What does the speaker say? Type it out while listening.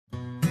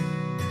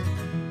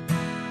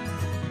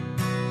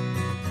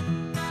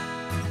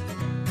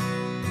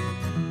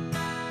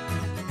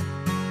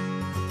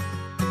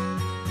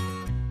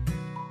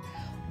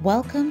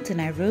Welcome to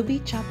Nairobi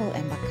Chapel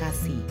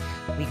Embakasi.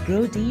 We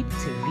grow deep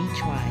to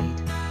reach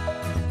wide.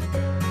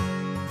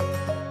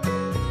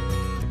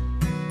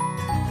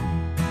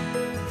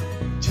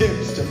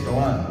 James chapter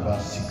 1,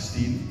 verse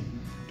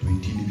 16 to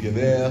 18. If you're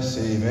there,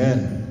 say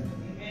amen.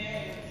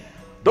 Amen.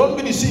 Don't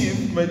be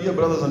deceived, my dear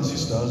brothers and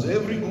sisters.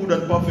 Every good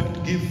and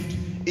perfect gift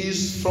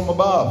is from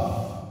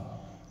above,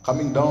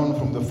 coming down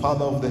from the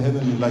Father of the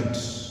heavenly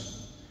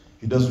lights.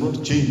 He does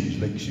not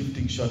change like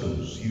shifting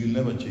shadows. He will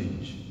never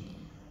change.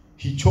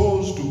 He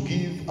chose to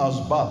give us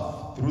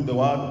birth through the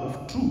word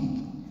of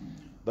truth,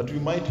 that we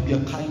might be a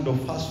kind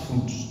of first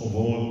fruits of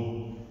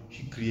all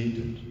He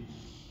created.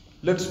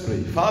 Let's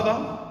pray.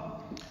 Father,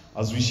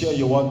 as we share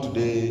your word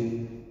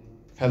today,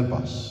 help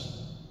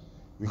us.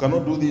 We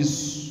cannot do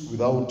this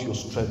without your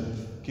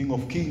strength. King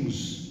of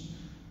Kings,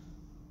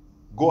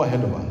 go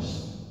ahead of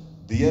us.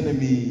 The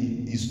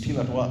enemy is still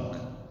at work.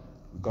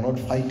 We cannot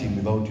fight him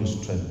without your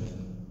strength.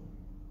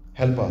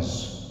 Help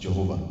us,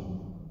 Jehovah,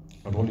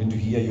 not only to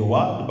hear your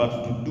word,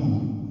 but to do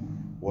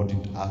what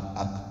it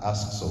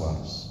asks of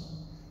us.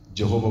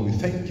 Jehovah, we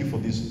thank you for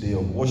this day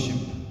of worship.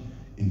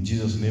 In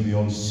Jesus' name we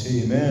all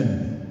say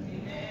amen.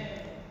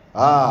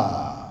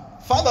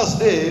 Amen. Father's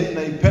Day,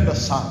 naipenda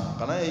sana.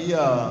 Can I hear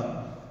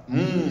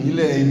ile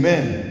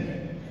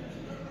amen?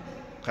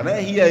 Can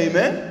I hear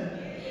amen?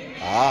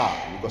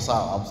 Because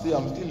I'm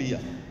still here.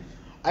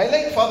 I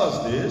like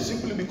Father's Day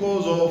simply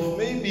because of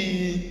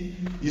maybe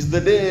it's the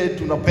day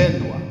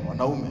tunapendwa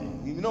wanaume.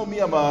 You know me,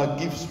 I'm a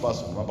gifts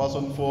person. I'm a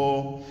person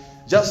for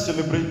just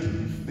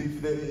celebrating.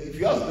 If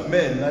you ask the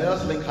men, I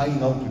just like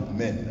hanging out with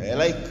men. I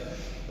like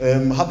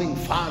having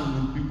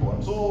fun with people.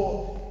 And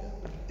so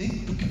to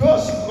keep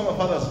us on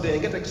Father's Day, I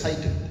get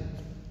excited.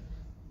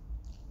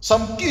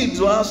 Some kids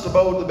were asked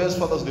about the best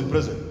Father's Day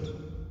present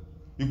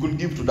you could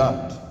give to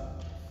dad.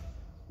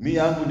 Me,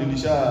 I'm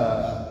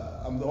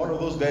one of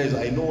those guys,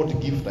 I know what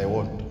gift I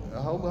want.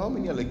 How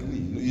many are like me?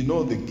 You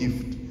know the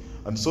gift.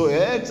 And so,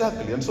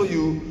 exactly. And so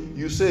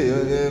you say,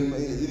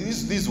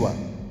 this one.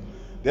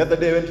 The other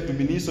day I went to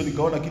Miniso,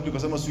 nikaona kitu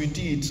kasema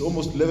sweetie, it's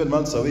almost 11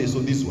 months away, so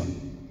this one.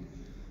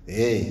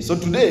 So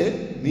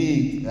today,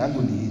 me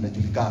yangu ni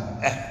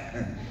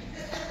inajulikana.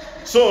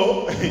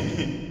 So,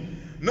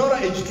 Nora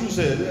H2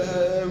 said,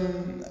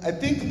 I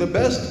think the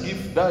best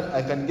gift that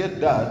I can get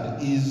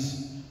dad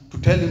is to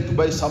tell him to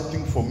buy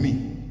something for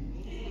me.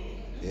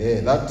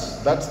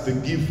 That's the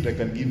gift I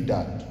can give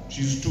dad.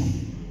 She's 2.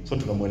 So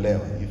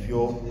tukamwelewa. If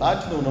you're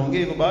 30 na unaongea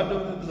hivyo bado,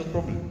 there's a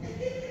problem.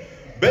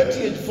 Betty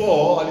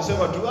H4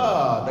 alisema tu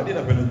daddy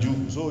anapenda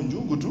njugu. So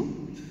njugu tu.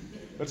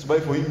 Let's buy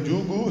for him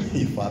njugu.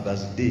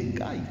 Father's Day.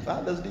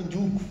 Father's Day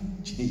njugu.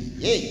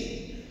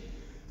 Yay.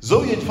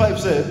 Zoe H5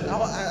 said,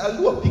 I'll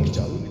do a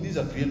picture. These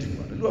are creative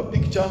ones. I'll do a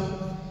picture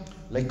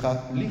like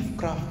a leaf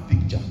craft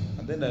picture,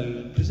 and then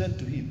I'll present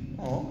to him.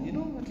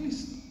 At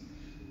least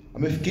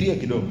amefikiria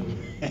kidogo.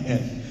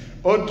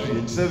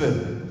 Audrey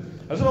H7.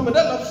 Alisema my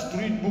dad loves to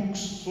read books,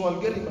 so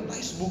I'll get him a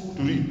nice book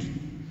to read.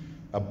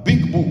 A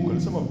big book.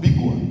 Alisema a big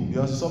one.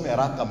 Yasome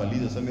haraka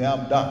maliza. Alisema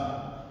I'm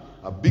done.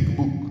 A big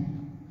book.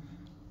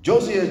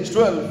 Josie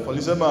H12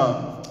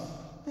 alisema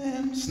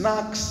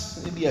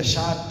snacks, maybe a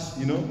shirt,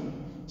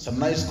 some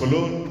nice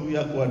cologne. We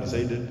have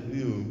decided.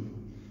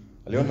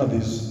 Aliona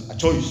there's a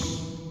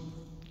choice.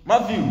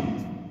 Matthew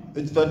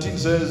H13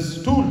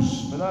 says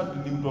tools. My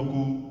dad ni mtu wa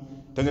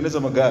kutengeneza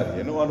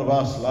magari. One of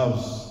us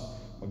loves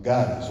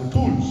magari. So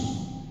tools.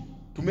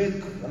 To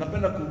make,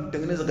 anapenda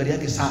kutengeneza gari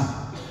yake sana.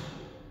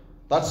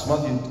 That's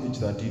Matthew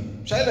H13.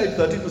 Shaila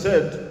H13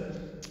 said,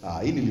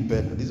 hii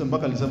nilipenda. This one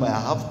mpaka alisema,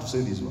 I have to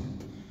say this one.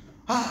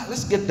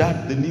 Let's get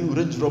that, the new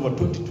Range Rover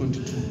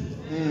 2022.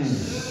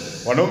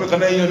 Wanaume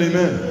kana hiyo ni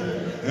amen.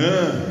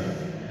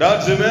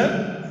 That's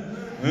amen.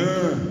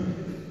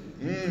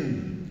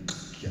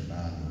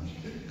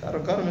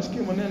 Karo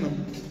mesikia maneno.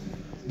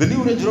 The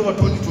new Range Rover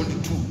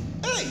 2022.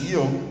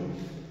 Hiyo.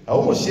 I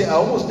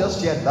almost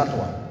just shared that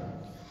one.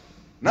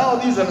 Now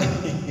this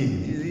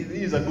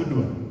is a good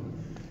one.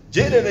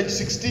 Jaden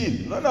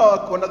H16.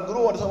 Wana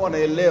grow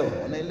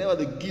wanaelewa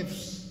the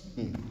gifts.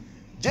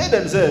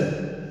 Jaden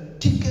said,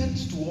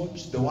 tickets to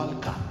watch the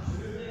World Cup.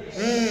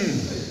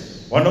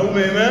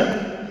 Wanaume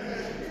amen?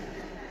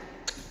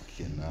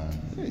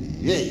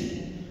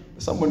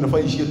 Someone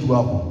nafai ishie tu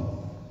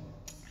hapo.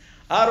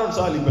 Aaron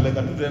saw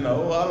alipeleka tu tena.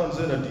 Aaron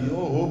said that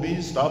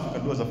hobby stuff you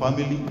can do as a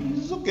family.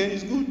 It's okay,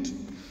 it's good.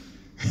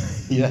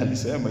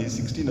 Alisema he's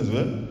 16 as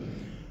well.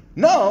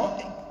 Now,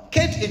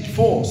 Kate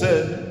H4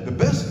 said, the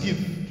best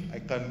gift I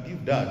can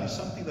give dad is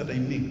something that I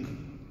make.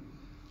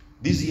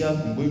 This year,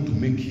 I'm going to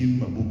make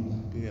him a book.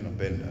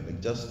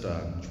 Like just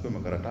chukue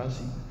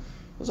makaratasi.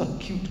 Those are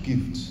cute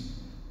gifts.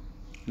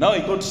 Now he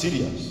got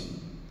serious.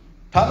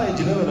 Tana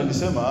H11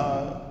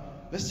 alisema,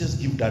 let's just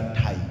give dad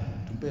time.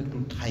 Tumpe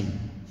tu time.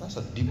 That's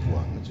a deep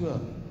one.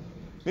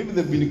 Maybe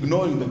they've been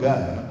ignoring the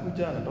guy.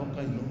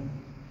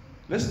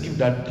 Let's give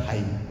that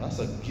time. That's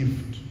a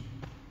gift.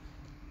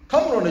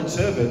 Cameron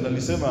H7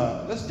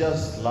 alisema, let's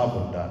just love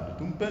on dad.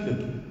 Tumpende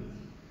tu.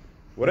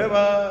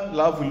 Whatever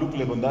love will look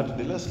like on that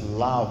day, let's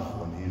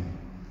love on him.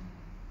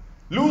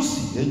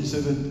 Lucy, age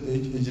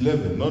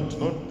 11, not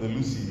the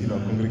Lucy in our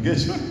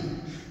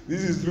congregation.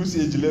 This is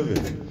Lucy, age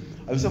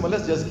 11. Alisema,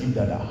 let's just give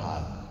Dad a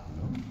hug.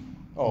 You know?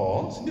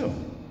 Oh, sindio?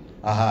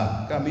 A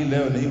hug. Kami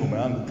leo na hii homa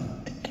yangu.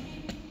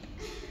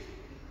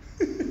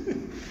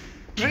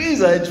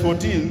 Teresa, age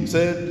 14,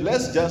 said,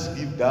 let's just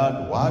give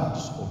Dad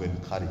words of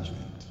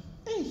encouragement.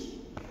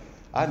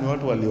 Ni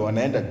watu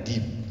wanaenda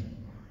deep.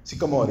 Si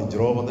kama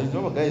walijirova. The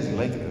Jehova guys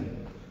like them.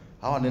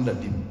 Hawa wanaenda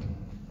deep.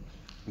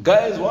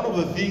 Guys, one of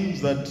the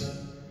things that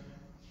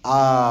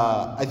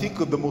I think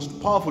the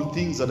most powerful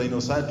things that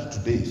in society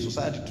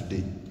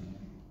today,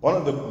 one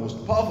of the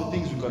most powerful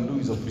things we can do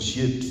is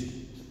appreciate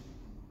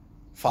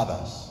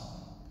fathers.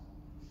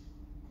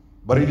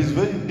 But it is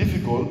very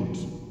difficult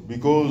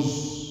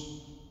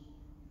because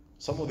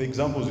some of the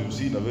examples you've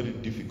seen are very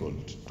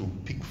difficult to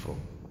pick from.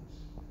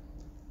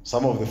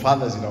 Some of the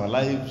fathers in our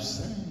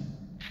lives,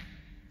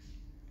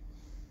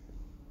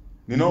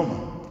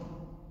 Ninoma.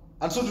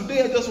 And so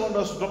today I just want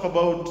us to talk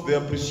about the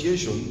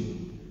appreciation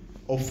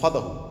of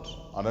fatherhood.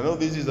 And I know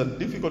this is a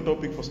difficult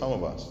topic for some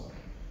of us.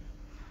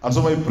 And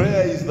so my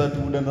prayer is that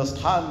we would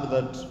understand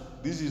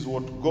that this is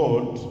what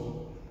God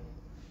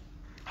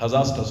has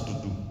asked us to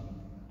do.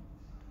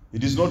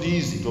 It is not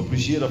easy to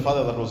appreciate a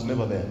father that was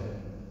never there.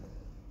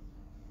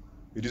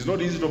 It is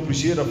not easy to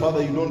appreciate a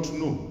father you don't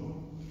know.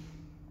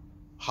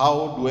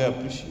 How do I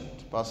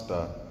appreciate?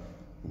 Pastor,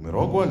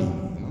 umerogwa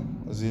nini?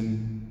 As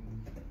in,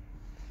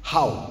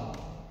 how?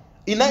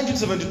 In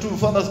 1972,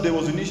 Father's Day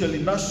was initially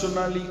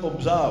nationally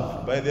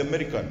observed by the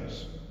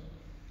Americans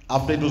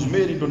after it was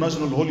made into a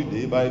national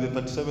holiday by the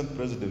 37th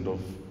President of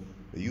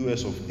the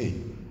US of A,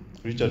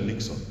 Richard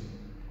Nixon.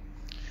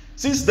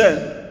 Since then,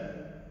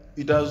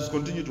 it has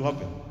continued to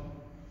happen.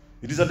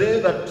 It is a day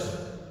that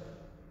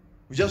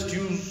we just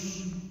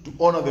use to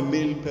honor the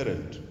male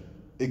parent,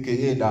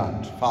 aka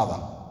dad,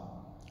 father.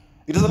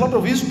 It has a lot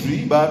of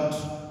history, but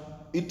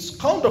its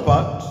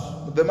counterpart,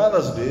 the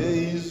Mother's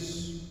Day, is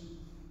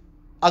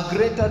a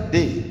greater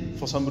day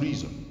for some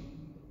reason.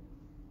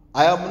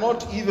 I am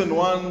not even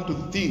one to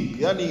think,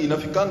 yani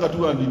inafikanga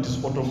tu and it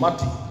is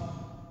automatic.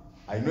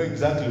 I know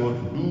exactly what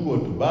to do,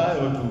 what to buy,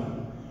 what to...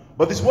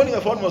 But this morning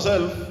I found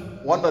myself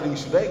wondering,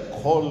 should I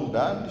call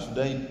Dad? Should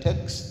I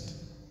text?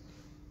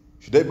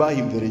 Should I buy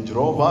him the Range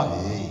Rover?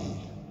 Hey.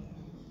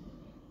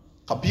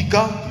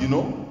 Kapika, you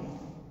know?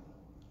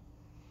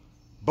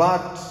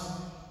 But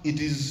it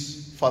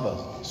is Father's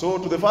Day. So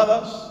to the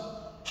fathers,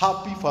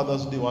 Happy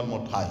Father's Day one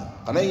more time.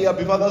 Can I hear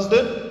Happy Father's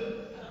Day?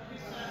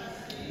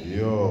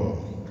 Yo.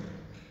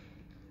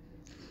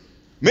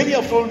 Many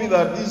have told me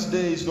that this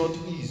day is not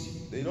easy.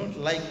 They don't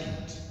like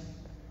it.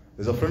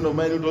 There's a friend of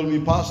mine who told me,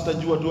 Pastor,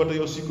 jua tu hata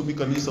hiyo siku mi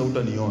kanisa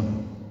utaniona.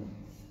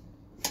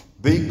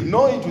 They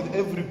ignore it with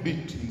every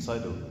bit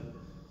inside of them.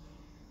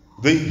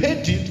 They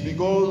hate it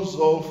because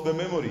of the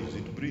memories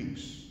it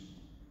brings.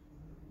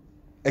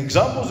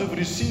 Examples we've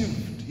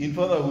received in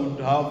fatherhood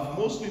have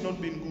mostly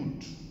not been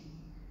good.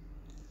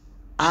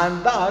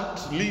 And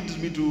that leads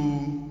me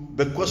to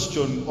the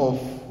question of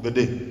the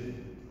day.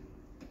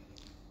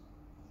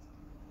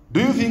 Do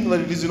you think that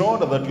it is in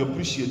order that you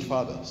appreciate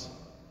fathers?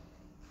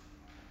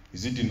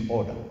 Is it in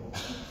order?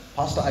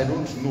 Pastor, I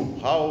don't know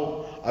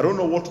how, I don't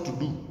know what to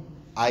do.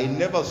 I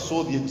never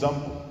saw the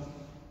example.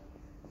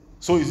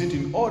 So is it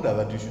in order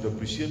that you should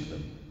appreciate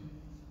them?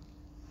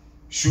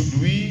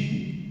 Should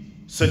we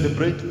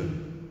celebrate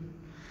them?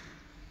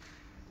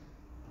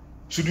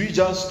 Should we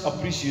just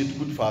appreciate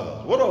good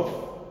fathers? What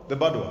of the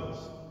bad ones?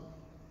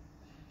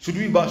 Should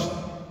we bash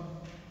them?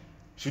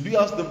 Should we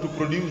ask them to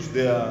produce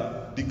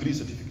their degree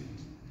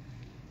certificates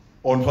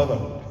on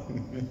fatherhood?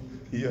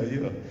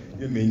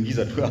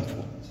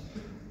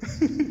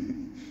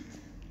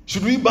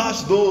 Should we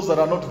bash those that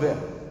are not there?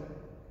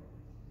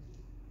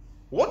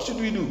 What should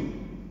we do?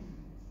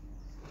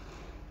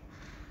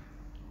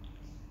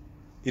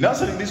 In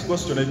answering this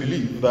question, I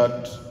believe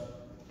that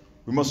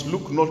we must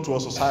look not to our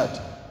society.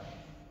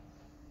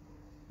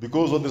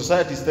 Because what the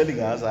society is telling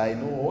us, I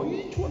know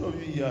each one of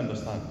you here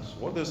understands.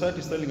 What the society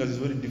is telling us is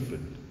very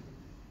different.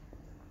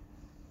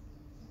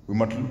 We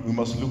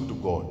must look to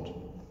God,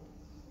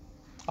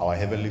 our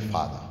Heavenly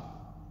Father.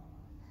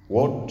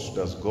 What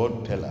does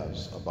God tell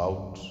us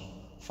about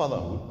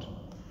fatherhood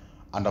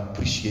and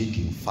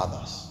appreciating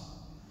fathers?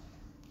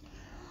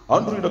 I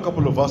want to read a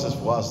couple of verses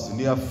for us.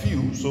 There are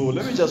few, so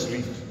let me just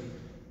read.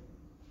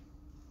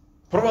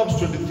 Proverbs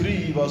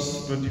 23,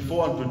 verse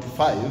 24 and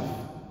 25.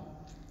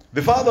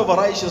 The father of a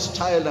righteous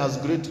child has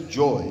great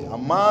joy. A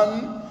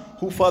man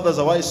who fathers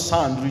a wise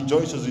son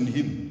rejoices in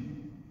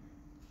him.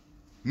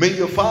 May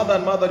your father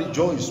and mother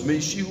rejoice. May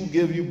she who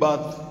gave you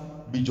birth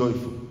be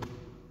joyful.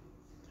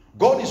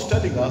 God is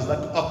telling us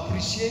that to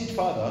appreciate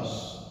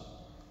fathers,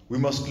 we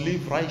must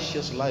live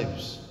righteous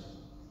lives.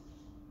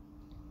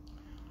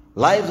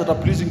 Lives that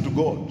are pleasing to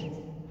God.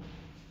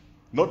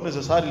 Not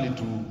necessarily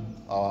to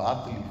our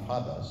earthly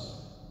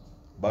fathers,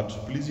 but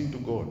pleasing to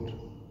God.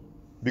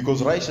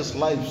 Because righteous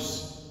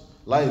lives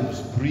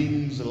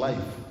brings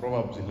life.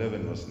 Proverbs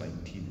 11 verse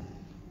 19.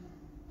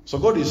 So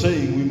God is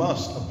saying we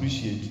must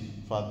appreciate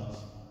fathers.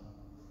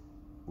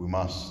 We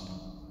must.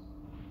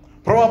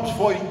 Proverbs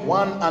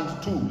 4:1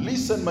 and 2.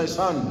 Listen, my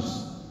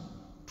sons,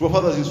 to a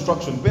father's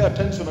instruction. Pay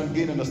attention and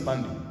gain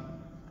understanding.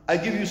 I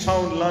give you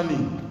sound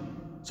learning,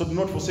 so do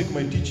not forsake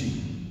my teaching.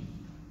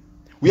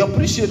 We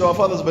appreciate our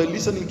fathers by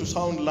listening to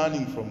sound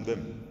learning from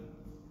them.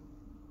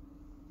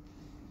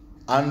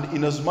 And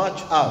inasmuch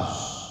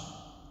as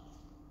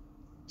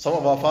some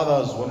of our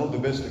fathers were not the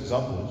best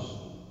examples,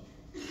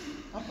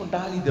 hapo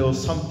ndani there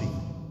was something.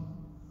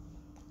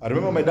 I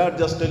remember my dad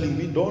just telling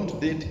me, don't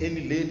date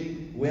any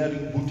lady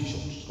wearing booty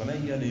shorts. Can I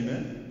hear an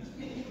amen?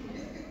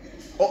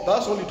 Oh,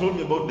 that's all he told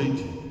me about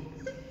dating.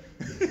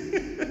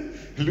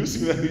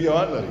 Lucy, you're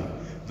wondering.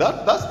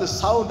 That's the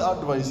sound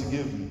advice he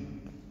gave me.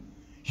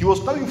 He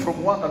was coming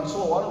from work and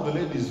saw one of the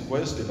ladies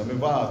questioned, I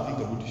think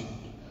a booty short.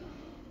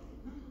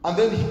 And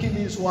then he came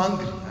in so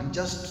angry and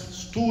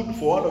just stood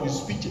for one of his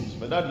speeches.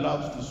 My dad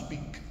loves to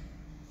speak.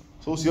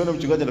 So usione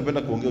mchungaji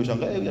anapenda kuongea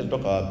ushangae yeye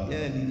alitoka wapi?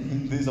 Yeah,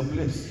 there is a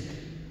place.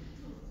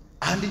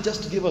 And he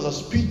just gave us a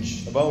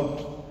speech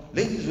about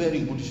ladies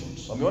wearing booty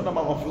shorts. Ameona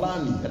mama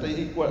fulani, hata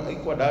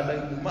haikuwa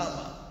dada, ni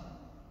mama.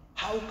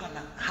 How?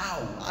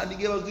 And he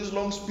gave us this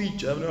long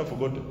speech. I've never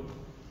forgotten.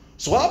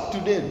 So up to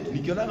date,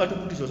 nikionanga tu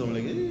booty shorts, I'm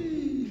like,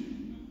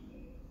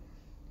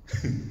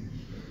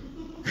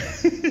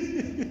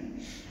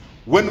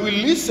 When we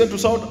listen to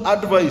sound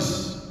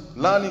advice,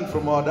 learning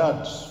from our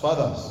dads,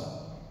 fathers,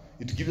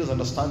 it gives us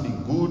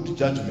understanding, good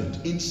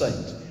judgment,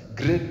 insight,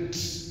 great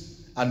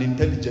and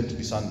intelligent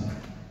discernment.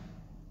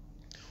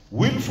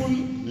 Willful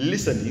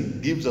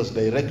listening gives us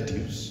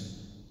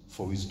directives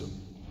for wisdom.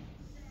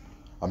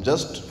 I'm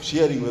just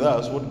sharing with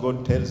us what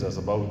God tells us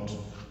about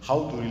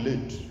how to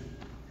relate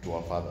to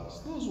our fathers.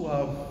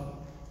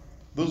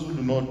 Those who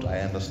do not,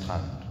 I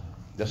understand.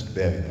 Just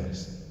bear with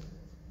us.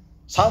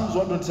 Psalms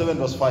 127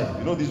 verse 5,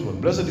 you know this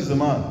one. Blessed is the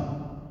man,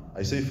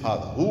 I say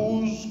father,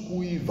 whose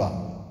quiver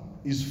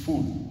is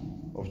full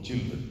of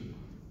children.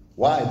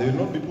 Why? They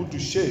will not be put to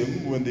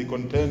shame when they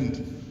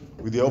contend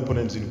with their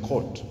opponents in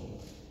court.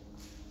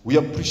 We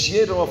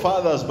appreciate our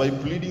fathers by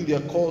pleading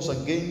their cause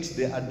against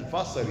their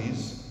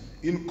adversaries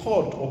in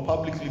court or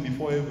publicly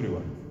before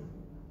everyone.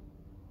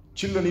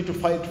 Children need to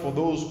fight for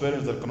those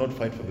parents that cannot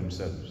fight for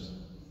themselves.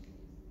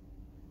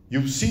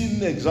 You've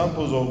seen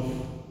examples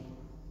of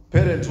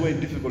parents who are in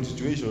difficult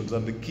situations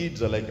and the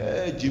kids are like,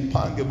 hey,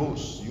 jipange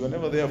boss, you are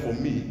never there for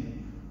me.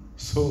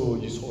 So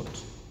you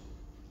sort.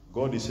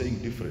 God is saying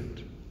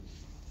different.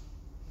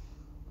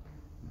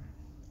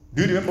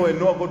 Do you remember when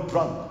Noah got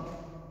drunk?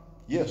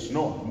 Yes,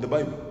 Noah, in the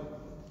Bible.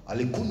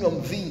 Alikunywa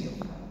mvinyo.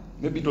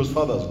 Maybe it was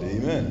Father's Day,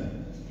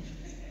 amen.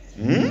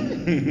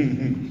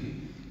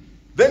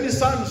 Then his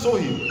son saw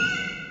him.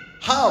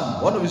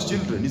 Ham, one of his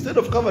children, instead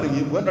of covering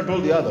him, went and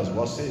told the others,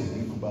 was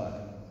saying, goodbye.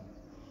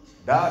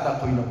 Dad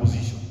ako in a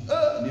position.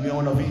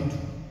 Nimeona vitu.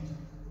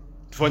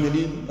 Tufanye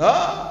nini?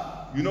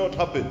 You know what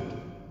happened?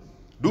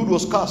 Dude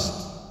was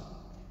cursed.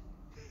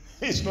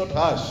 It's not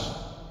harsh.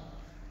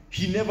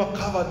 He never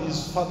covered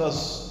his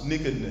father's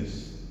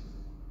nakedness.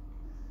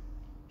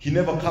 He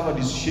never covered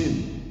his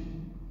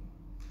shame.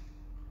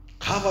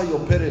 Cover your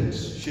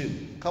parents'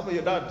 shame. Cover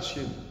your dad's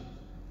shame.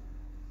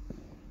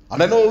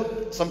 And I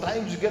know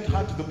sometimes you get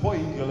hurt to the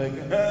point, you're like,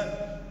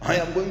 I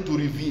am going to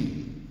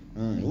reveal.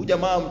 Huyu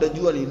jamaa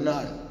mtajua ni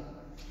nani.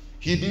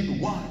 He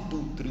did 1,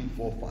 2, 3,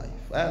 4, 5.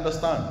 I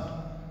understand.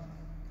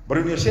 But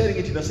when you're sharing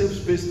it in a safe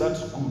space,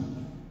 that's good.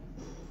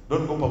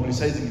 Don't go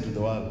publicizing it to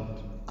the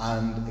world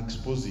and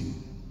exposing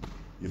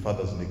your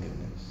father's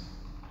nakedness.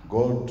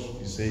 God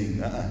is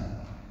saying,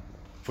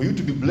 for you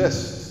to be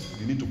blessed,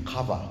 you need to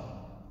cover.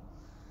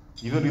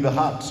 Even with the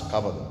hearts,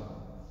 cover them.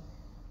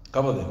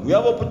 Cover them. We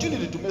have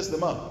opportunity to mess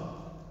them up.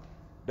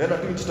 Then I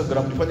think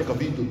Instagram, nifanye ka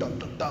video,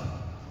 tap.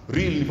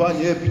 Reel,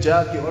 nifanye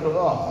picha yake, watu,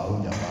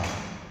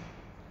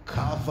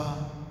 cover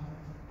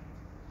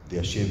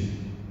their shame.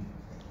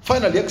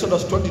 Finally,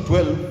 Exodus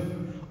 20:12,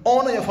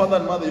 honor your father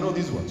and mother, you know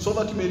this one, so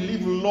that you may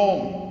live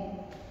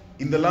long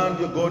in the land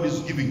your God is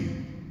giving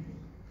you.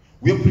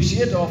 We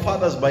appreciate our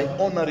fathers by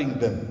honoring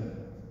them.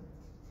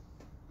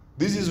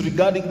 This is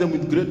regarding them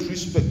with great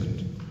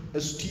respect,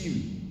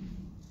 esteem.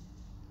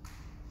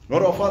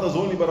 Not our fathers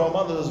only, but our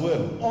mothers as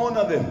well.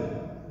 Honor them.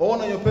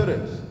 Honor your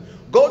parents.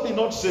 God did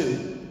not say,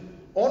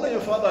 honor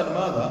your father and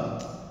mother,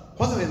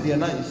 when they are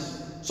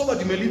nice, so that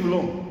you may live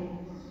long.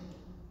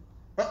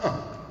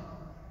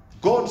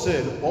 God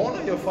said,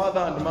 honor your father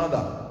and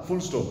mother,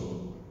 full stop,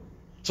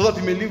 so that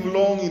you may live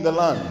long in the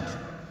land.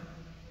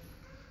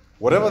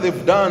 Whatever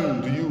they've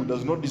done to you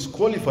does not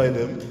disqualify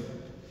them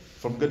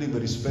from getting the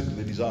respect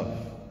they deserve,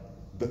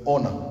 the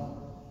honor.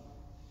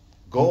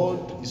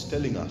 God is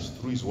telling us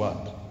through His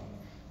word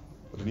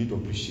that we need to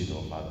appreciate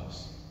our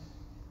fathers.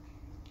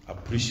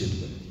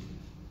 Appreciate them.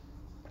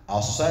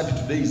 Our society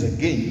today is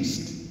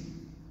against,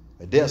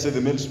 I dare say,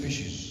 the male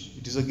species.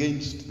 It is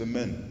against the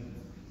men.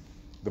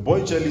 The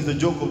boy child is the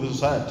joke of the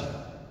society.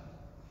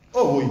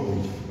 Oh,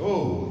 boy.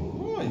 Oh,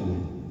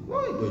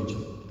 boy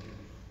child.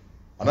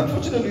 And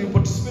unfortunately, we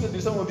participated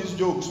in some of these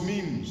jokes,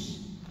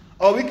 memes.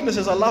 Our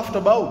weaknesses are laughed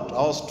about.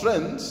 Our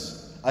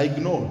strengths are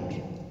ignored.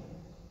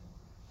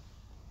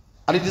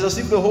 And it is as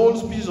if the whole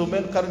species of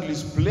men currently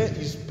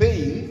is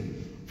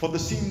paying for the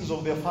sins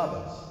of their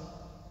fathers.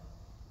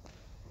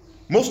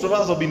 Most of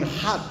us have been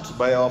hurt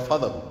by our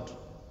fatherhood.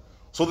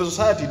 So the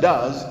society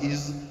does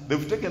is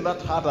they've taken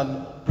that heart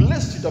and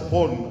placed it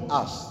upon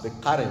us, the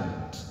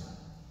current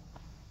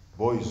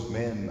boys,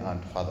 men,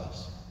 and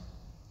fathers.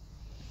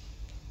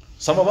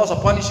 Some of us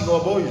are punishing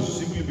our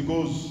boys simply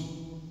because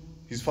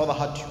his father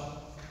hurt you.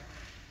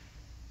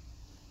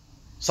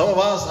 Some of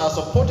us are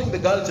supporting the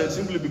girl child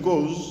simply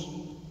because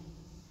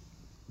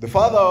the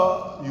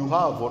father you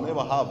have or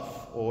never have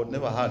or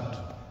never had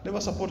never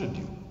supported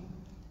you.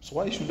 So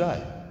why should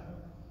I?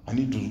 I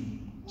need to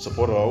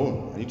support our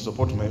own. I need to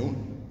support my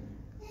own.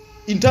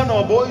 In turn,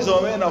 our boys,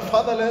 our men are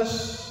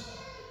fatherless.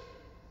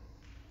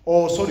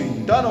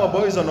 In turn, our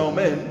boys and our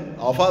men,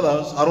 our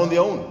fathers, are on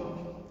their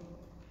own.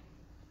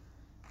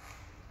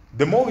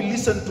 The more we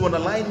listen to and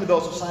align with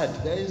our society,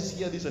 guys,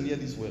 hear this and hear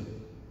this well.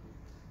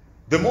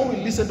 The more we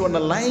listen to and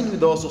align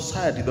with our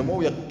society, the more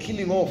we are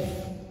killing off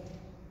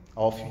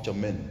our future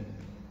men.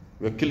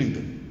 We are killing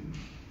them.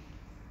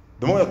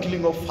 The more we are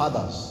killing off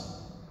fathers.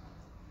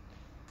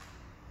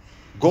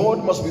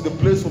 God must be the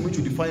place from which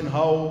we define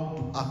how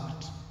to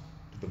act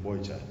to the boy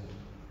child.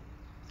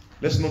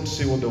 Let's not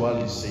say what the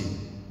world is saying.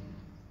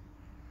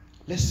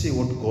 Let's say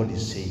what God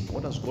is saying.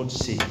 What does God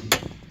say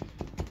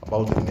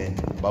about the men,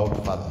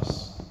 about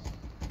fathers?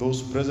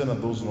 Those present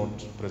and those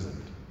not present.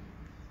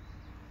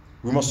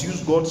 We must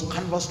use God's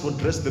canvas to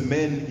address the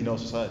men in our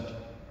society.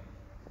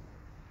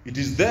 It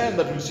is then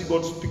that we see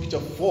God's picture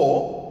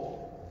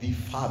for the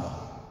father.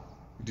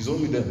 It is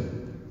only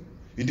then.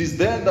 It is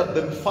then that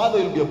the father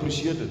will be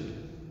appreciated.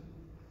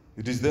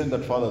 It is then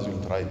that fathers will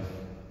thrive.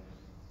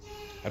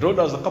 I told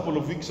us a couple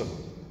of weeks ago,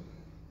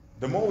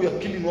 the more we are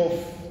killing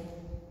off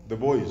the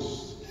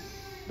boys,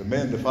 the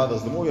men, the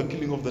fathers, the more we are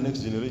killing off the next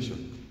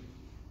generation.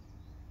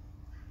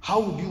 How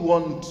would you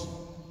want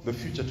the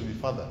future to be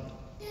fathered?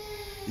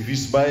 If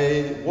it's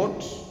by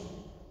what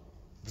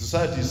the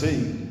society is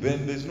saying,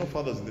 then there's no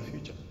fathers in the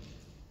future.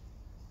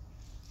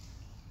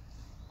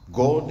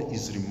 God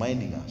is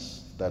reminding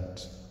us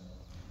that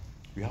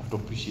we have to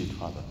appreciate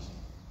fathers.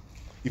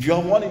 If you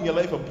have one in your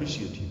life,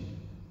 appreciate him.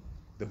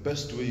 The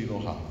best way you know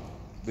how.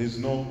 There's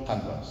no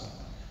canvas.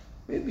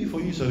 Maybe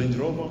for you it's a Range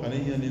Rover. Can I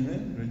hear an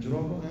amen? Range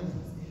Rover?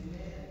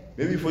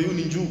 Maybe for you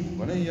Ninju.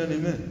 Can I hear an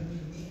amen?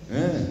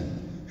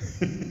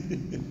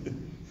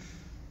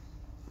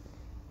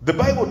 The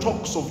Bible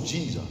talks of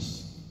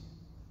Jesus.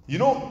 You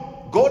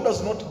know, God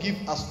does not give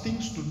us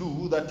things to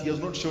do that he has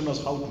not shown us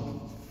how to do.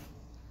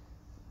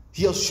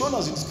 He has shown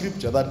us in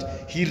scripture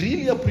that he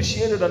really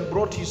appreciated and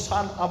brought his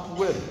son up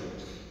well.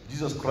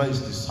 Jesus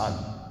Christ, his son.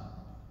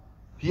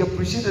 He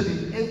appreciated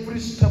him every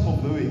step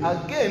of the way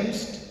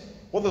against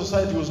what the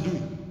society was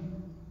doing.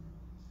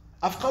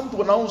 I've come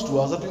to announce to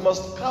us that we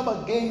must come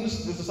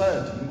against the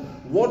society,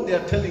 what they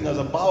are telling us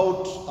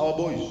about our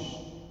boys,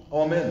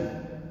 our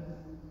men.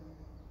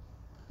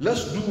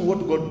 Let's do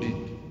what God did.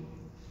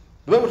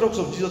 The Bible talks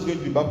of Jesus going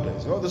to be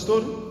baptized. You know the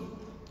story?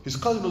 His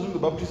cousin was doing the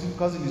baptism. His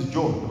cousin is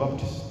John the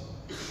Baptist.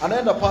 And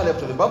then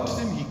after the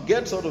baptism, he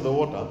gets out of the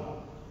water.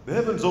 The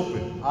heavens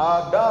open.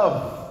 A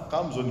dove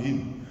comes on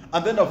him.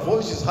 And then a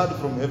voice is heard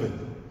from heaven.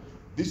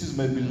 This is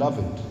my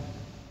beloved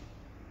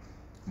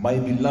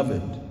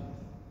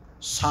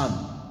son,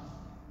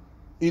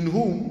 in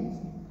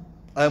whom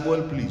I am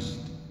well pleased.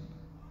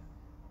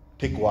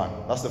 Take one.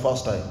 That's the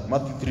first time.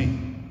 Matthew 3.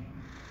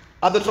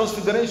 At the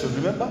transfiguration,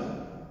 remember?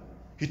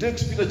 He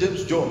takes Peter,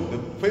 James, John, the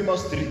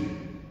famous three,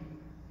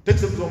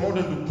 takes them to a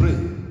mountain to pray.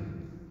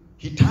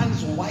 He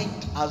turns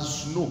white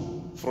as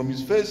snow from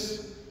his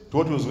face to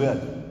what he was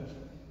wearing.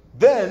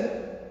 Then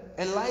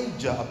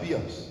Elijah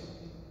appears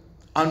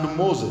and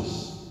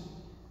Moses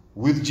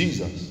with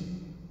Jesus.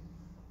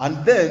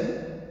 And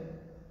then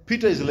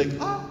Peter is like,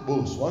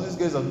 boss, once these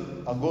guys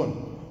are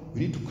gone, we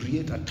need to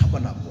create a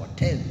tabernacle, a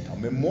tent, a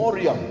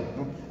memorial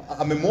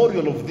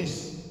of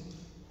this.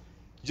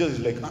 Jesus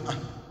is like,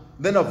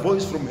 Then a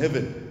voice from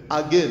heaven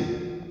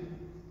again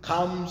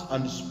comes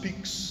and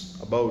speaks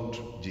about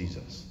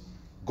Jesus,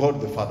 God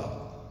the Father.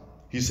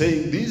 He's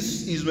saying,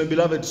 this is my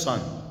beloved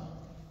son.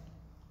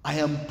 I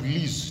am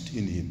pleased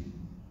in him.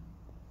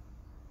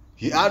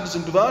 He adds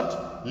into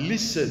that,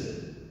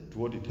 listen to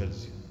what he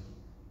tells you.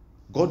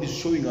 God is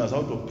showing us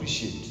how to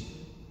appreciate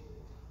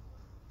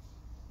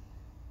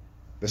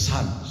the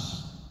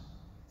sons.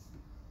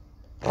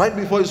 Right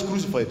before he's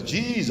crucified,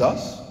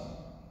 Jesus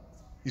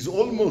is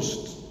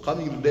almost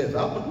coming to death.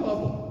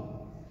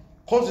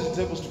 Calls his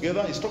disciples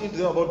together. He's talking to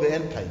them about the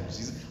end times.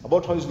 He's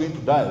about how he's going to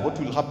die, what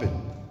will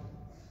happen.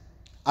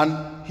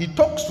 And he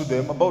talks to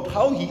them about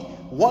how he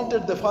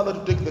wanted the Father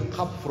to take the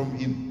cup from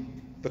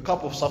him, the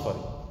cup of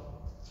suffering.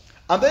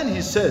 And then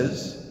he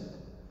says,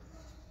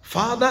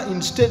 Father,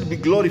 instead be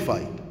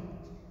glorified.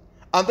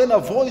 And then a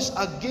voice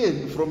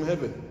again from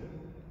heaven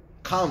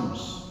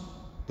comes,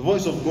 the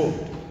voice of God,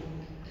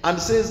 and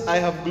says, I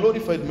have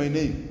glorified my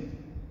name,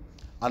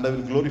 and I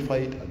will glorify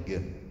it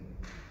again.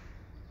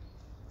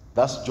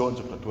 That's John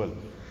chapter 12.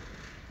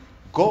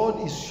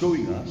 God is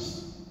showing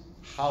us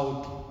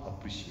how to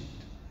appreciate.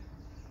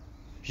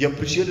 He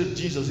appreciated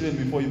Jesus even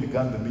before he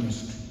began the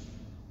ministry.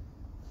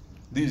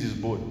 This is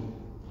his boy.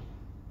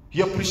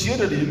 He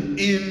appreciated him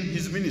in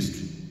his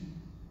ministry.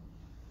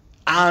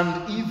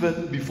 And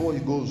even before he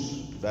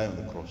goes to die on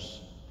the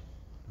cross.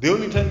 The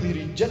only time he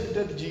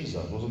rejected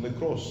Jesus was on the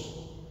cross,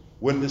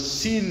 when the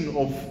sin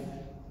of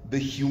the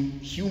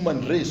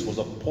human race was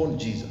upon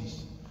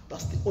Jesus.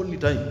 That's the only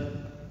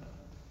time.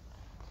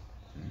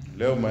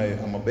 Leo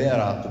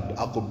amabera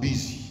ako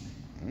busy.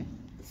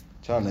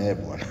 Chana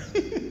bwana.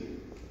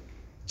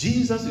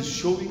 Jesus is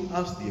showing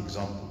us the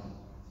example.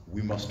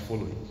 We must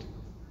follow it.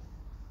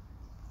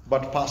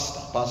 But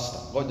pastor, pastor.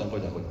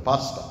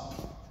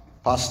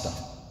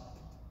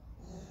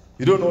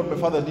 You don't know what my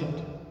father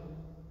did?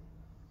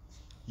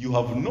 You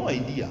have no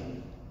idea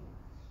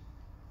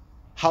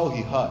how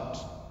he hurt.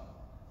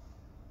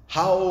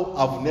 How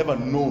I've never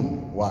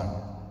known one.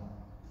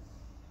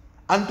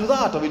 And to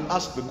that I will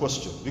ask the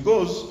question,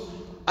 because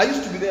I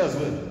used to be there as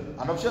well.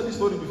 And I've shared this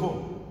story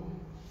before.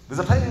 There's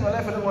a time in my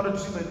life I never wanted to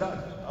see my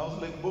dad. I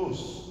was like,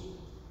 boss.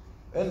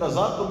 And There's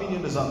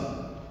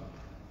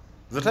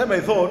a time I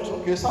thought,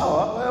 okay,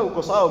 sawa,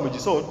 uko sawa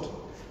umejisort.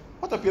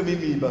 What appear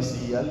mimi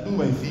basi, I'll do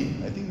my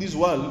thing. I think this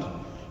world,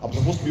 I'm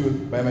supposed to be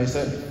by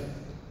myself.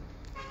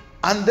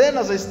 And then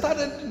as I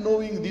started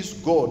knowing this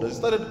God, as he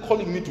started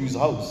calling me to his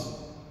house,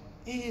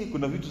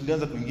 kuna vitu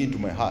zilianza kuingia into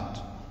my heart.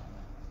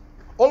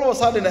 All of a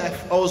sudden, I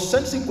was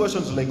sensing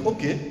questions like,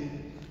 okay,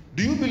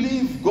 do you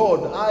believe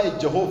God, I,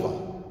 Jehovah,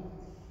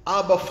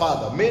 Abba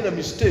Father, made a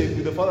mistake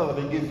with the Father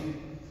that I gave you?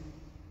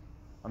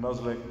 And I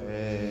was like,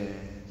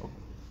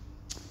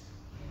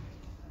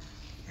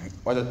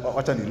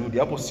 wacha nirudi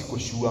hapo, siko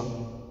sure.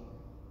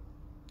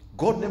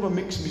 God never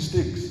makes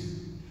mistakes.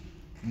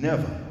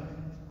 Never.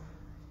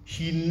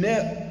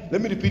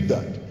 Let me repeat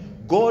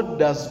that. God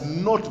does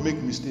not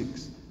make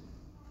mistakes.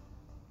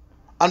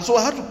 And so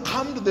I had to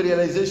come to the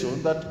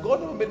realization that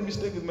God never made a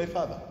mistake with my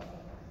father.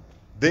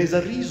 There is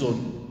a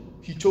reason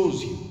he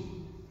chose you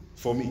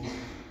for me.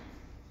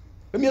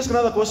 Let me ask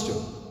another question.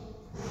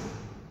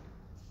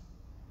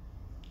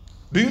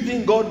 Do you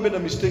think God made a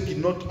mistake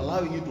in not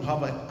allowing you to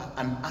have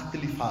an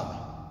earthly father?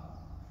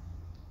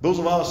 Those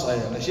of us,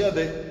 I share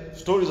the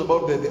stories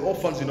about the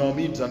orphans in our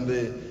midst and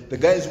the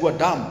guys who are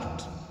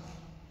dumped.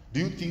 Do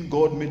you think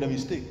God made a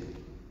mistake?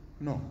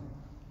 No.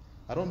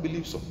 I don't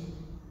believe so.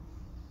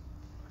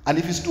 And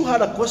if it's too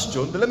hard a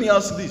question, then let me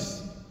ask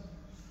this.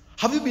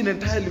 Have you been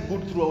entirely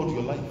good throughout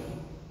your life?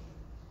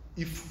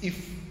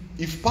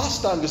 If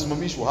Pastor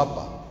angesimamishwa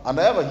hapa, and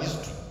I have a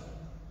history.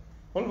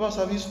 All of us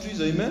have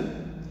histories,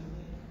 amen?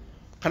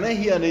 Can I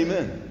hear an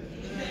amen?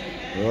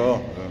 Amen.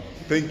 Oh,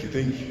 thank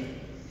you.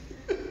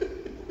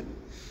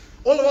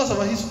 All of us have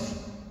a history.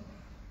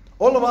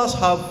 All of us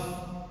have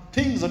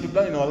things that we've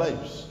done in our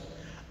lives.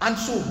 And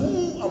so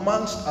who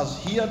amongst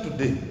us here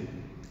today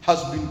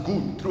has been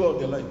good throughout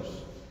their lives?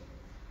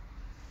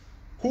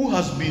 Who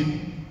has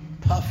been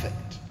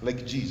perfect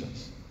like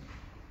Jesus?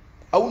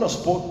 Hauna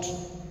spot.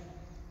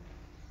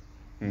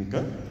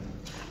 Okay.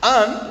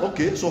 And,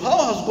 okay, so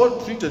how has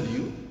God treated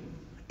you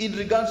in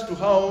regards to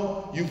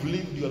how you've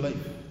lived your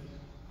life?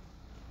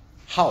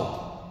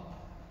 How?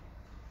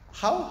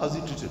 How has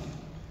he treated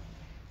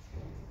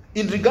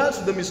you? In regards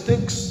to the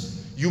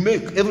mistakes you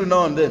make every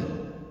now and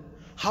then,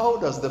 how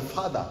does the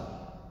Father,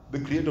 the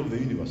creator of the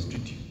universe,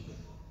 treat you?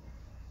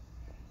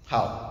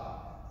 How?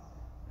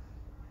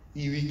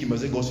 Hii wiki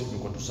mazee gossip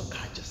imekuwa tu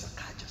sakaja.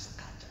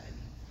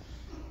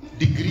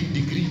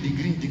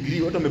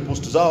 Degree. What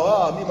amepost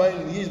zao?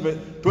 Mine is my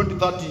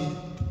 2030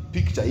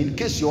 picture, in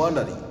case you're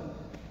wondering.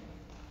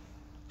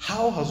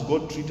 How has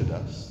God treated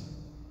us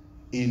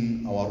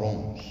in our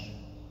wrongs?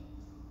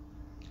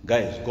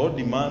 Guys, God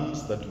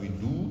demands that we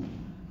do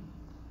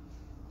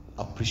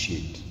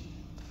appreciate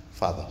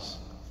fathers.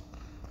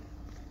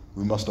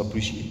 We must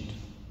appreciate.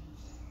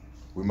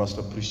 We must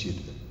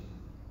appreciate them.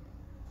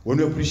 When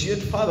we appreciate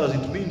fathers,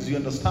 it means we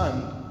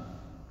understand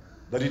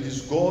that it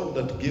is God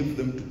that gave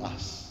them to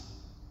us.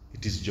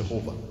 It is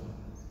Jehovah.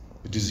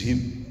 It is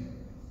Him.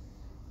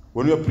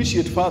 When we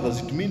appreciate fathers,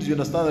 it means we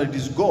understand that it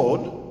is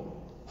God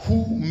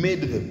who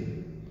made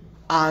them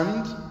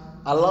and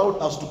allowed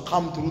us to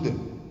come through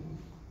them.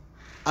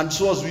 And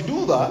so as we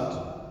do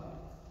that,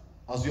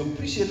 as we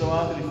appreciate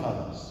our earthly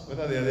fathers,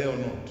 whether they are there or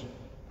not,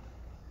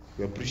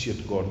 we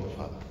appreciate God the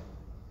Father.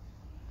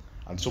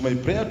 And so my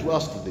prayer to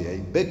us today, I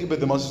beg you by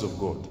the mercies of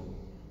God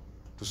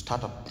to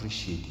start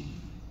appreciating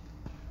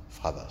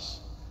fathers.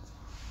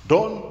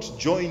 Don't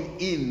join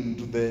in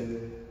to the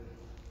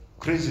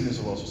craziness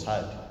of our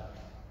society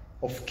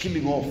of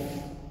killing off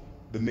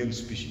the male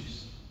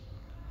species.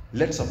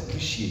 Let's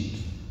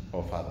appreciate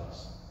our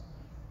fathers.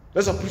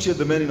 Let's appreciate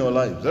the men in our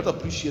lives. Let's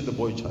appreciate the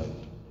boy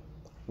child.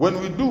 When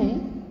we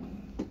do,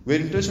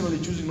 we're intentionally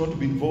choosing not to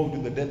be involved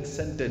in the death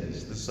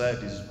sentence the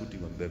society is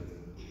putting on them.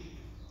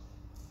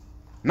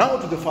 Now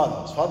to the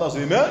fathers. Fathers,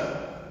 amen?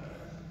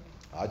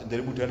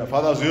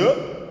 Fathers here?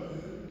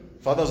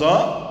 Fathers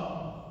are?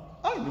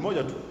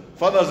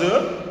 Fathers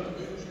here?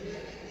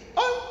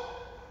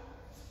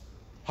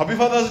 Happy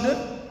Father's Day?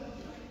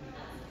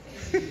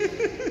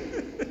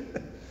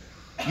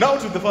 Now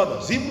to the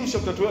fathers. Hebrews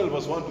chapter 12,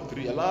 verse 1 to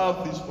 3. I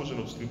love this portion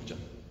of scripture.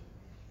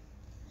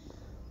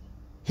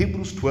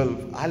 Hebrews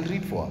 12, I'll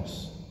read for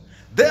us.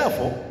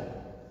 Therefore,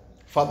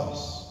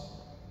 fathers,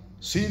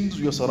 since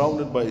we are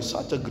surrounded by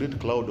such a great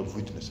cloud of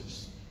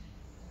witnesses.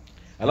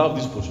 I love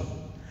this portion.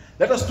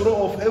 Let us throw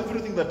off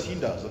everything that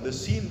hinders and the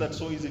sin that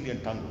so easily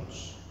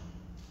entangles.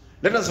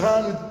 Let us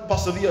run with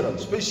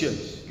perseverance,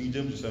 patience, King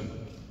James Assembly,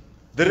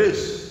 the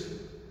race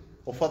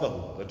of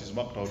fatherhood that is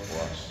marked out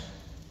for us.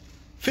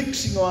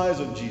 Fixing our eyes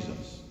on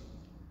Jesus,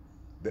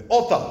 the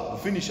author,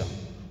 the finisher,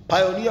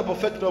 pioneer,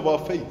 perfecter of our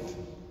faith.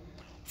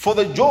 For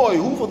the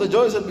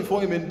joy set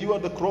before him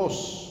endured the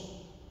cross,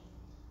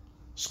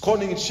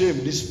 scorning its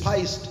shame,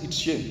 despised its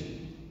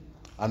shame,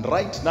 and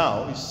right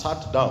now is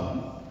sat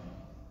down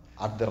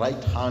at the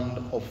right hand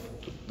of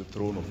the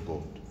throne of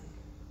God.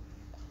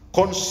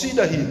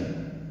 Consider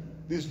him,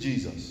 this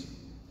Jesus,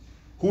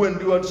 who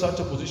endured such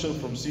a position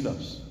from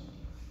sinners,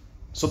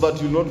 so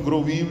that you will not grow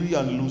weary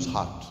and lose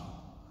heart.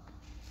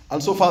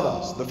 And so,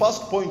 fathers, the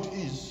first point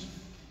is,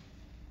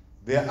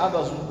 there are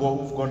others who've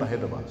gone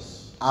ahead of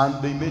us,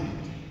 and they made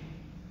it.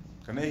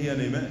 Can I hear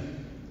an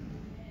amen?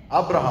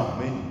 Abraham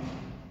made it.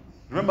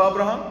 Remember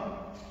Abraham?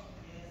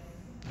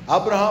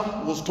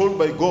 Abraham was told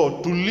by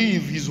God to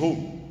leave his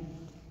home,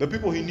 the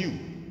people he knew,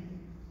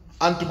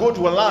 and to go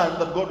to a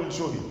land that God will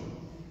show him.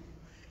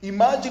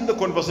 Imagine the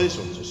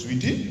conversation. So,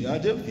 sweetie, so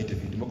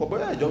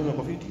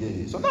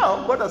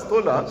now God has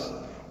told us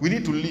we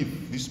need to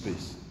leave this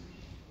space.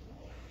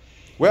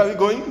 Where are we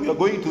going? We are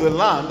going to the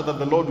land that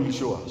the Lord will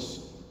show us.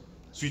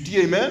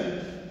 Sweetie,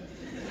 amen?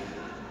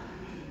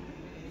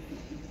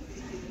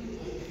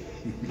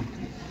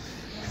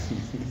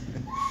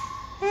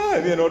 I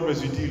mean, not my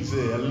sweetie will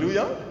say,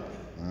 hallelujah.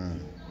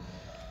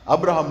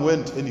 Abraham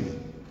went anyway.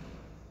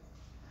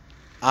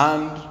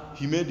 And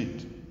he made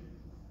it.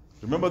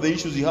 Remember the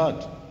issues he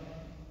had?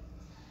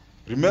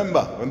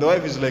 Remember when the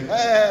wife is like,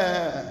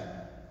 I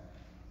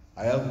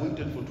have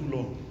waited for too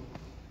long.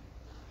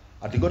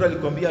 Ati God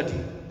alikwambia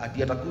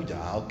ati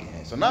atakuja.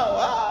 Okay. So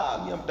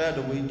now, me, I'm tired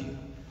of waiting.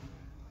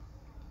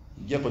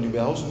 Ingia kwa nyumba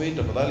ya housemate,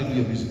 tafadhali do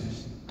your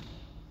business.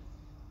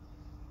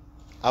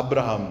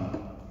 Abraham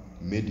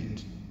made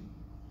it.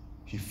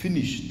 He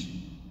finished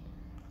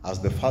as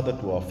the father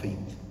to our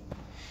faith.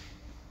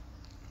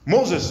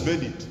 Moses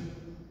made it.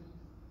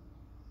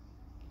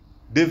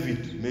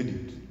 David made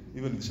it.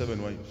 Even with 7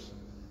 wives.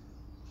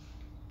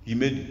 He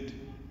made it.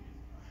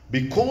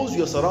 Because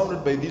you are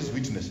surrounded by these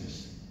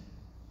witnesses.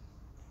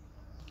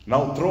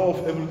 Now throw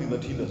off everything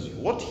that hinders you.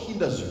 What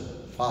hinders you,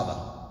 Father?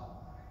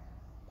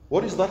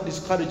 What is that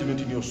discouragement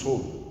in your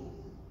soul?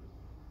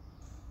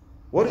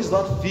 What is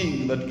that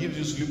thing that gives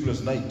you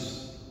sleepless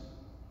nights?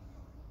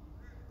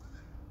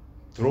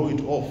 Throw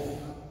it off.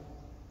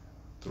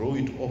 Throw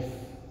it off.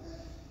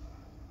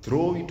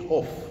 Throw it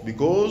off.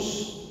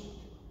 Because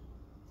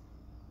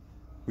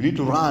we need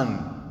to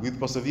run with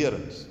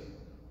perseverance.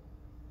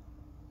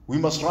 We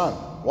must run.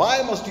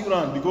 Why must you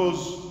run?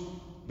 Because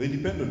they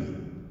depend on you.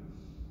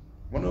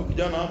 Mwana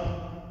kijana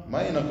hapa,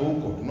 mai na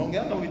kauko,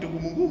 tunaongeanga vitu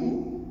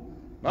gumu.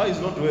 Now he's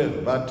not well,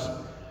 but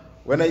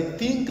when I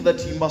think that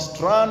he must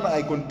run,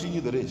 I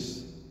continue the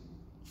race.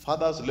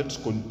 Fathers, let's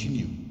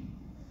continue.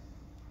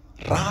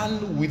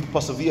 Run with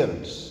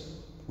perseverance,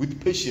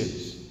 with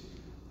patience.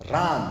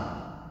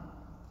 Run.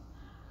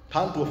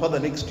 Turn to a father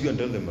next to you and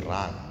tell them,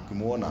 run.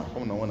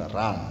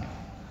 Run.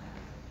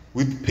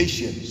 With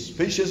patience.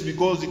 Patience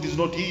because it is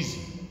not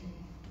easy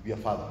to be a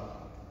father.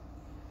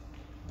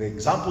 The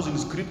examples in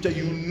scripture,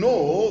 you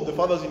know the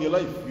fathers in your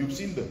life. You've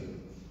seen them.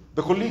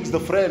 The colleagues, the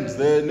friends,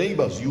 the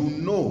neighbors, you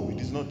know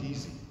it is not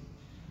easy.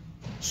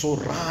 So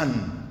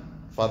run,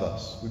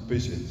 fathers, with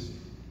patience.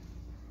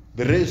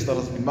 The race that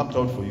has been marked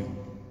out for you.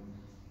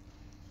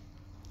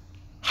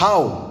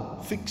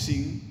 How?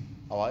 Fixing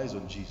our eyes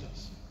on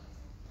Jesus.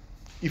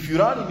 If you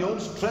run in your own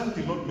strength,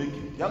 you'll not make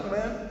it. Young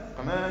man,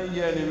 can I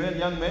hear any man?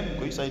 Young man,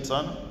 go inside,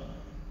 son.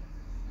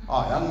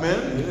 Young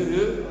man,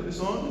 yeah, this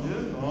one,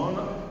 yeah,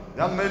 no.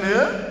 Young man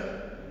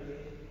here?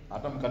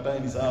 Hata mkatai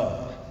ni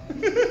sawa.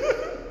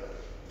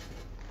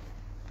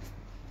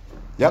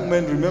 Young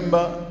men,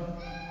 remember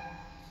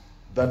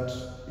that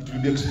it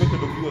will be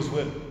expected of you as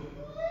well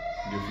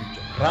in your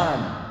future.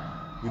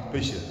 Run with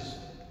patience.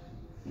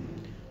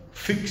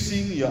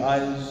 Fixing your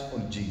eyes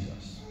on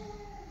Jesus.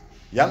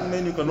 Young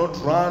men, you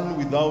cannot run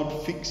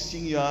without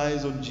fixing your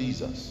eyes on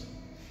Jesus.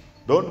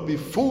 Don't be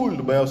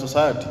fooled by our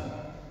society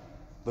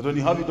that when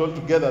you have it all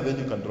together, then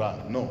you can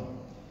run. No.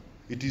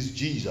 It is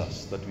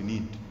Jesus that we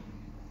need.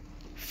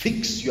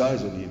 Fix your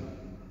eyes on him.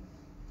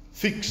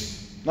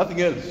 Fix.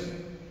 Nothing else.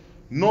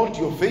 Not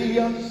your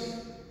failures.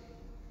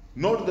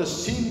 Not the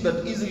sin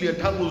that easily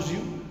entangles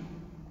you.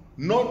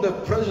 Not the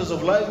pressures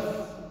of life.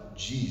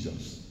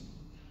 Jesus.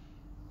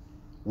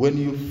 When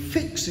you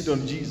fix it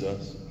on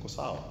Jesus,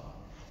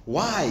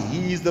 why?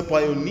 He is the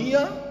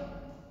pioneer,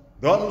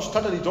 the one who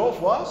started it all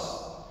for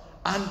us,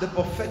 and the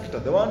perfecter,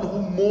 the one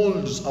who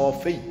molds our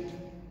faith.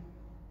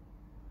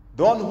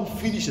 The one who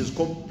finishes,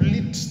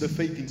 completes the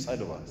faith inside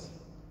of us.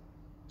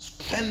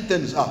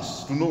 Strengthens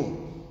us to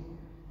know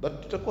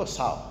that itakuwa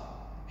sawa.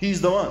 He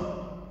is the one.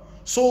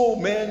 So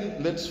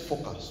men, let's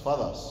focus.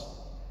 Fathers,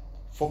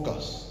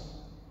 focus.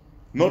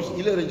 Not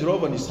ile Range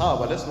Rover ni sawa,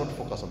 but let's not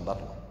focus on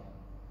that one.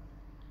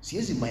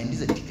 Siwezi mind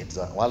hizo tickets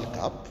za World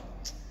Cup.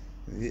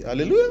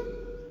 Hallelujah.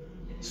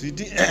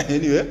 City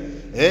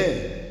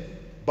anyway.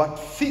 But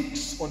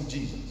fix on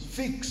Jesus.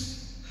 Fix.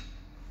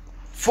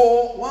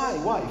 For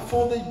why?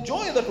 For the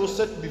joy that was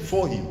set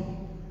before him.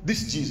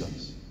 This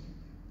Jesus.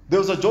 There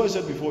was a joy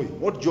set before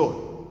him. What joy?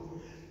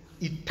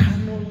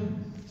 Eternal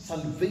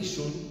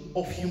salvation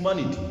of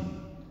humanity.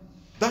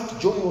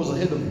 That joy was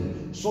ahead of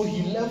him. So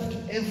he left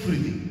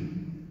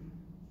everything.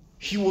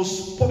 He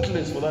was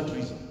spotless for that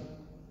reason.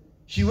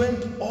 He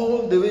went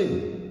all the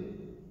way.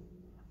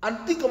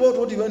 And think about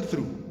what he went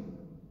through.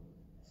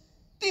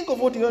 Think of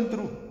what he went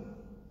through.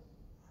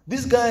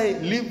 This guy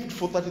lived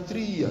for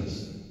 33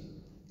 years.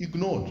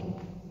 Ignored.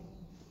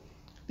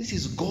 This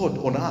is God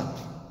on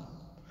earth.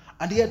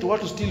 And yet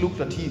what still looked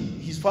at him,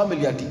 his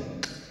family at him.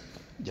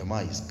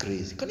 Jama is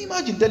crazy. Can you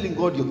imagine telling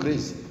God you're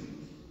crazy?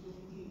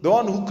 The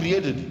one who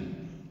created you.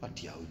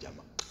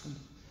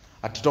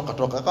 Toka.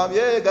 Come,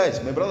 yeah,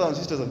 guys, my brothers and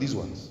sisters are these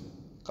ones.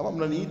 Come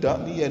on, me,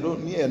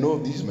 I know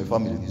this is my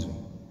family, this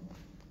one.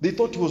 They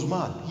thought he was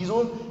mad.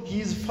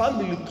 His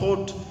family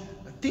thought,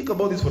 think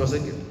about this for a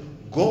second.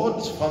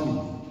 God's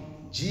family,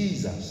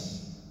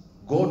 Jesus,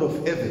 God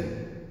of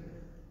heaven,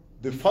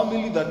 the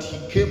family that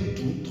he came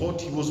to thought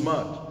he was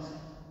mad.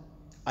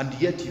 And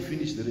yet he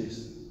finished the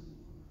race.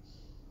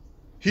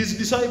 His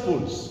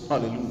disciples,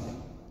 hallelujah,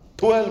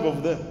 12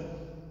 of them,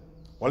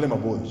 wale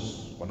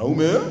maboys,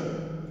 wanaume,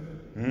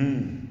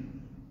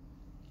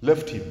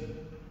 left him.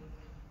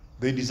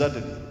 They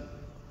deserted him.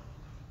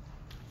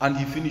 And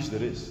he finished the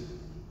race.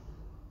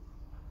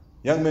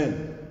 Young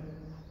men,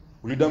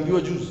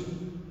 ulidambiwa juzi,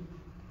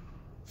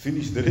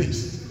 finish the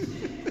race.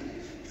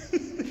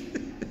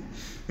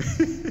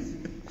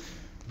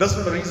 That's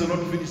not a reason not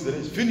to finish the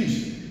race.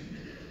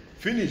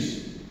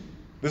 Finish.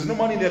 There's no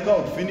money in the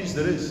account. Finish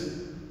the race.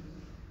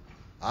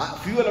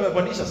 Fuel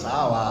amepandisha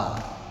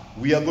sawa.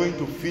 We are going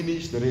to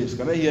finish the race.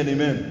 Can I hear an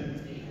amen?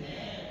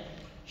 Amen.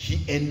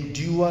 He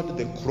endured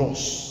the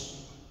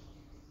cross.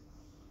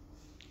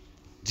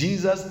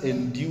 Jesus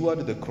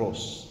endured the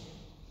cross.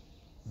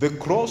 The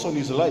cross on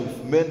his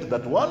life meant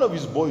that one of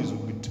his boys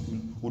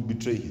would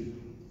betray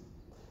him.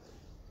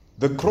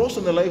 The cross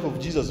on the life of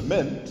Jesus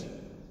meant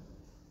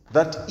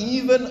that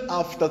even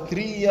after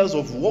 3 years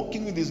of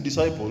walking with his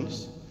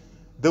disciples,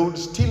 they would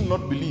still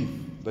not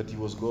believe that he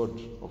was God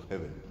of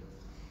heaven.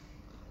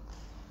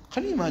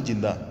 Can you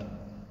imagine that?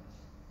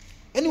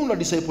 Anyone a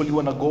disciple, you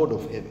want a God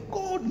of heaven.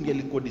 God ndiye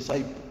alikuwa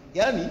disciple.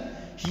 Yani,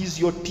 he is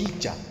your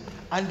teacher.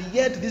 And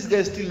yet, this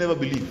guy still never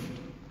believed.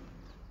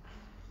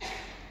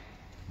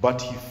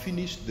 But he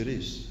finished the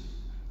race.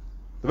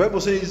 The Bible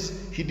says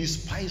he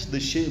despised the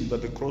shame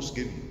that the cross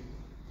gave him.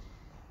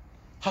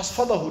 Has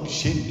fatherhood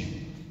shamed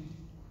you?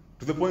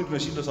 To the point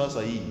unashinda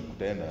sasa hii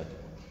utaenda hata.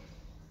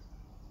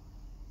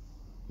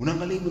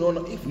 Unaangalia hivi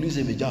unaona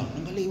fuliza imejaa.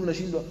 Unaangalia hivi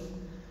unashindwa.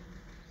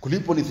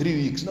 Kulipo ni 3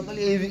 weeks.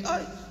 Unaangalia hivi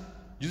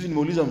juzi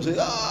nimeuliza mzee,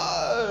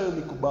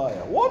 ni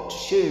kubaya. What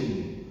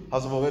shame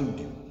has overwhelmed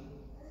you?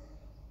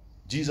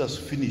 Jesus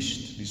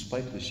finished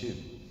despite the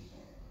shame.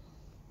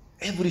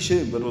 Every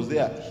shame that was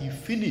there, he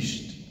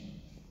finished.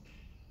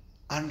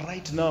 And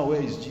right now,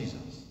 where is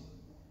Jesus?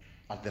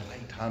 At the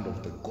right hand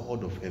of the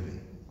God of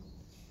heaven.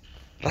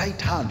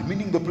 Right hand,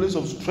 meaning the place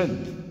of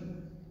strength.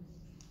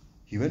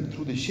 He went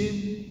through the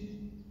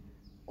shame,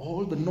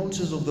 all the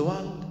nonsense of the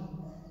world.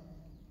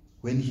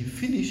 When he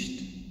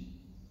finished,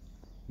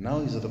 now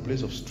he's at the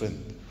place of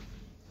strength.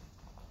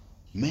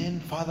 Men,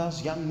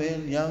 fathers, young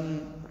men,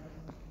 young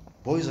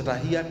boys that are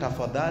here,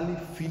 tafadhali,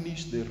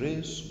 finish the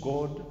race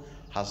God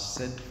has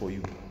set for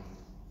you.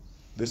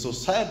 The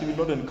society will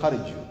not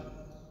encourage you.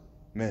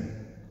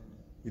 Men,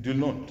 it will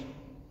not.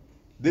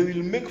 They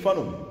will make fun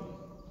of you.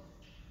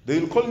 They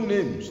will call you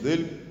names. They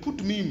will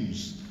put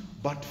memes.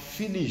 But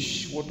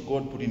finish what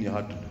God put in your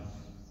heart to do.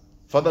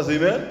 Fathers,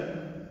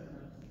 amen?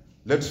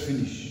 Let's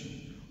finish.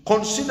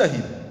 Consider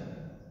him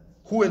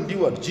who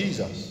endured,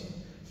 Jesus,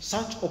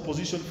 such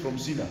opposition from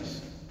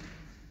sinners.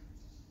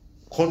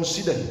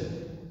 Consider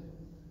him.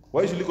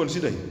 Why should you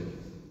consider him?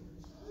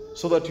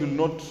 So that you'll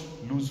not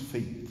lose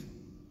faith.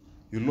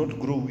 You'll not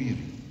grow weary.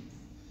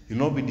 You'll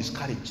not be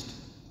discouraged.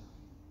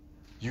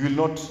 You will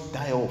not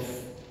die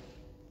off.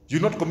 You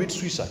will not commit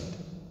suicide.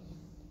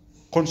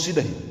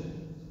 Consider him.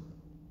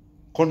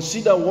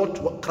 Consider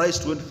what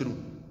Christ went through.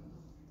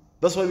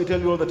 That's why we tell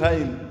you all the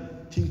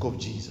time, think of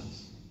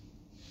Jesus.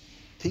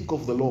 Think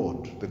of the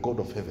Lord, the God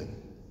of heaven.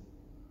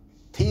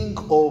 Think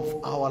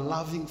of our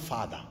loving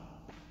Father.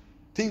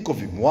 Think of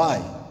him.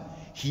 Why?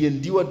 He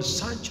endured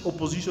such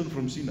opposition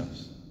from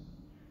sinners.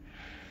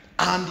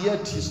 And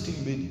yet he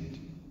still made it.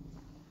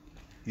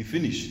 He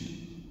finished.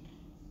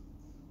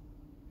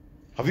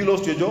 Have you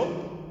lost your job?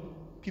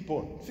 Keep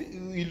on.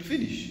 He'll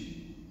finish.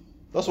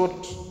 That's what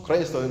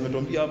Christ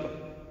ametuambia hapa.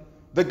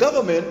 The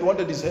government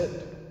wanted his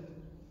head.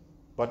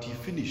 But he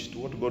finished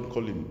what God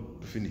called him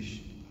to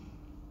finish.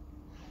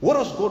 What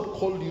has God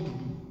called you to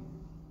do?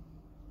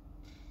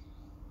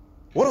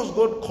 What has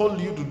God called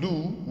you to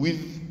do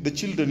with the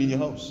children in your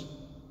house?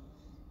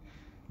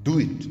 Do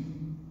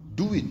it.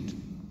 Do it.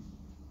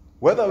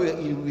 Whether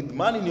with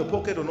money in your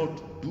pocket or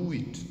not, do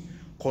it.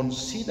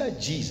 Consider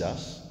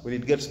Jesus when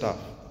it gets tough.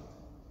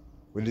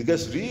 When it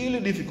gets really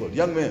difficult.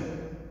 Young men,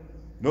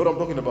 you know what I'm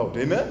talking about?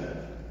 Amen?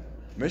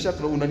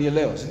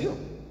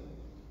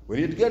 When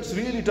it gets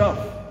really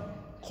tough,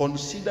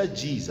 consider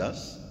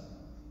Jesus,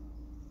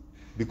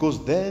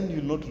 because then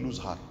you'll not lose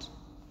heart.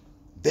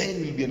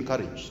 Then you'll be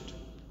encouraged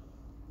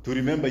to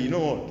remember, you know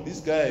what, this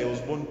guy was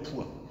born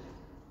poor.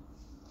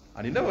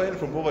 And he never went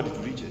from poverty to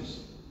riches.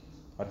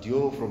 But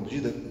you're from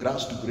the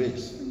grass to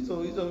grace.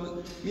 So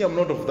me, I'm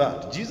not of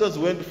that. Jesus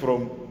went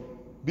from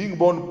being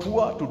born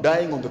poor to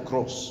dying on the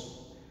cross.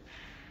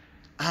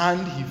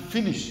 And he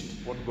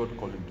finished what God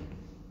called him to do.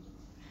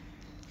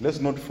 Let's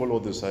not follow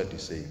what the society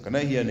is saying. Can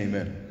I hear an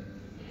amen?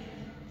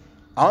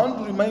 I want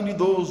to remind you,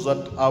 those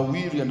that are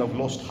weary and have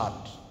lost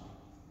heart,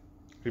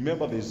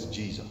 remember there's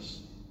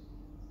Jesus.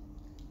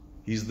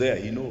 He's there,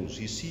 he knows,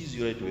 he sees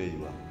you right where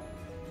you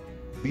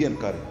are. Be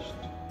encouraged.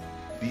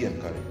 Be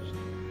encouraged.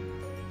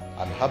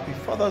 And happy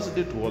Father's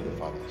Day to all the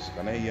fathers.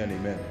 Can I hear an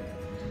amen?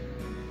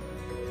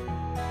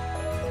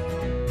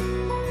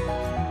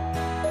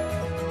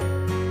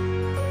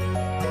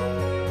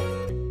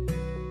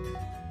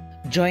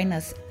 Join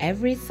us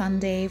every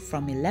Sunday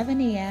from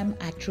 11 a.m.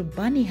 at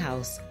Trubani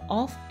House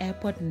off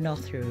Airport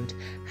North Road.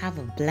 Have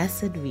a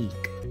blessed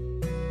week.